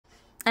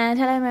And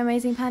hello my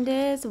amazing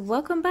pandas,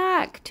 welcome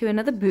back to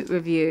another boot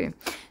review.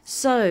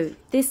 So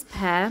this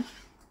pair,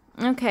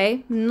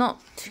 okay,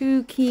 not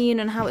too keen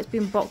on how it's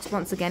been boxed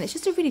once again. It's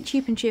just a really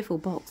cheap and cheerful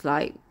box.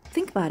 Like,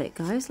 think about it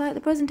guys, like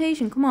the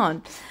presentation, come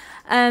on.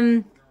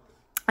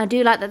 I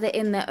do like that they're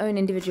in their own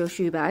individual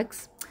shoe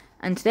bags.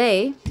 And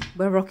today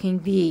we're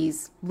rocking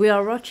these. We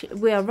are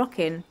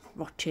rocking,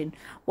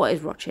 what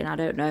is rocking? I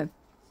don't know.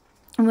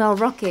 We are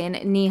rocking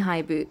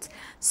knee-high boots.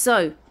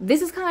 So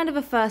this is kind of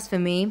a first for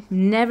me.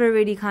 Never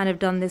really kind of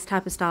done this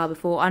type of style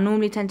before. I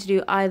normally tend to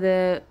do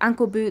either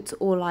ankle boots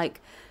or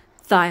like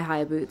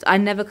thigh-high boots. I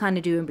never kind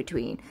of do in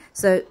between.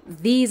 So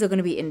these are going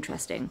to be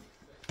interesting.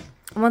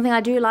 One thing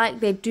I do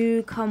like, they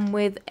do come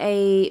with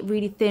a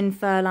really thin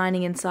fur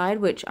lining inside,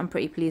 which I'm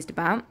pretty pleased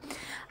about.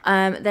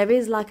 There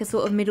is like a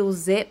sort of middle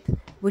zip,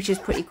 which is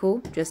pretty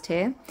cool, just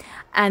here.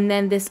 And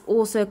then this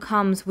also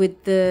comes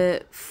with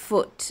the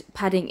foot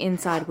padding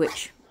inside,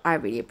 which I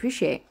really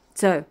appreciate.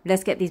 So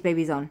let's get these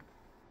babies on.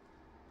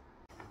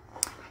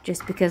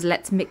 Just because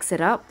let's mix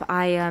it up.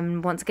 I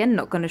am, once again,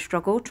 not going to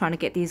struggle trying to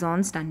get these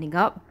on standing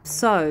up.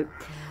 So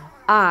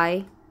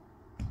I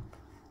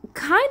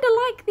kind of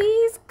like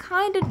these,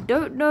 kind of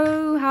don't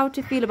know how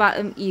to feel about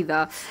them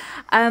either.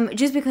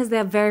 Just because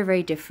they're very,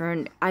 very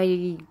different.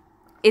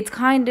 It's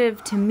kind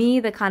of, to me,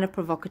 they're kind of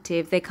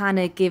provocative. They kind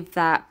of give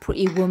that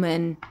pretty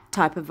woman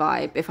type of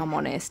vibe, if I'm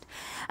honest.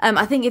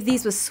 I think if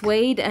these were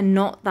suede and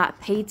not that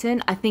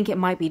patent, I think it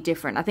might be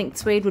different. I think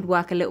suede would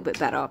work a little bit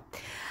better.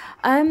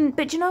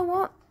 But you know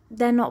what?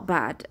 They're not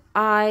bad.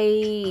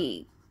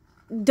 I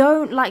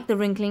don't like the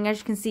wrinkling, as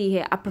you can see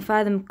here. I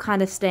prefer them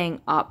kind of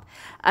staying up.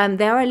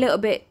 They are a little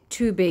bit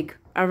too big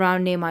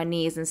around near my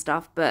knees and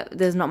stuff, but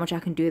there's not much I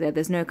can do there.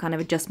 There's no kind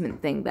of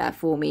adjustment thing there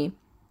for me.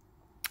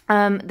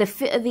 The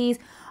fit of these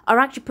are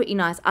actually pretty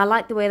nice. I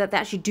like the way that they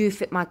actually do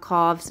fit my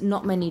calves.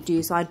 Not many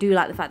do, so I do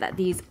like the fact that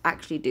these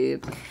actually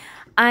do.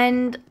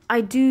 And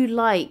I do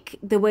like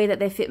the way that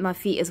they fit my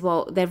feet as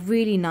well. They're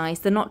really nice.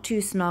 They're not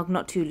too snug,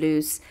 not too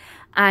loose.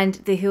 And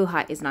the heel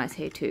height is nice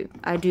here too.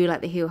 I do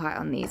like the heel height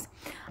on these.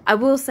 I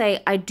will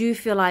say I do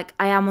feel like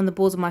I am on the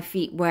balls of my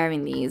feet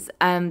wearing these.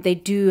 They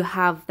do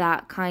have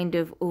that kind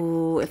of,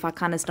 oh, if I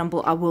kind of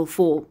stumble, I will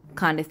fall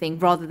kind of thing,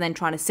 rather than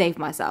trying to save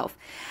myself.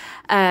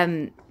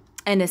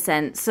 In a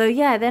sense. So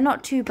yeah, they're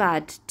not too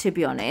bad, to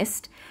be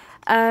honest.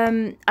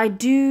 I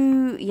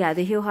do, yeah,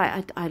 the heel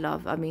height I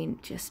love. I mean,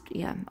 just,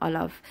 yeah, I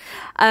love.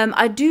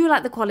 I do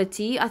like the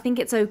quality. I think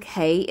it's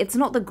okay. It's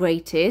not the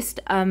greatest,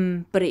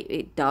 but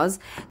it does.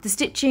 The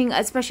stitching,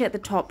 especially at the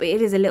top,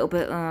 it is a little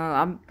bit,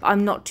 I'm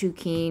not too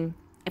keen,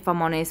 if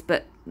I'm honest,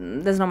 but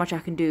there's not much I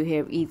can do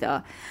here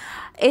either.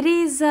 It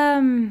is,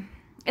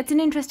 it's an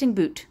interesting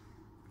boot.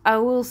 I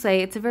will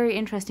say it's a very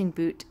interesting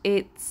boot.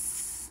 It's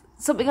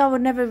something I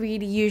would never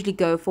really usually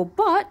go for,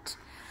 but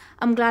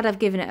I'm glad I've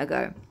given it a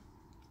go.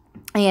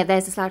 And yeah,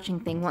 there's the slouching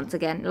thing once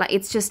again. Like,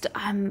 it's just,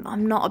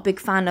 I'm not a big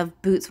fan of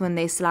boots when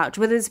they slouch.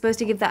 Whether it's supposed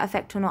to give that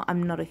effect or not,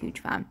 I'm not a huge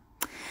fan.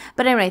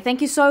 But anyway,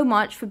 thank you so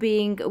much for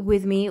being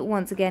with me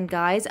once again,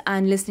 guys,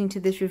 and listening to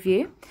this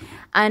review.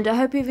 And I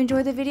hope you've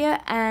enjoyed the video,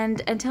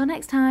 and until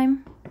next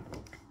time.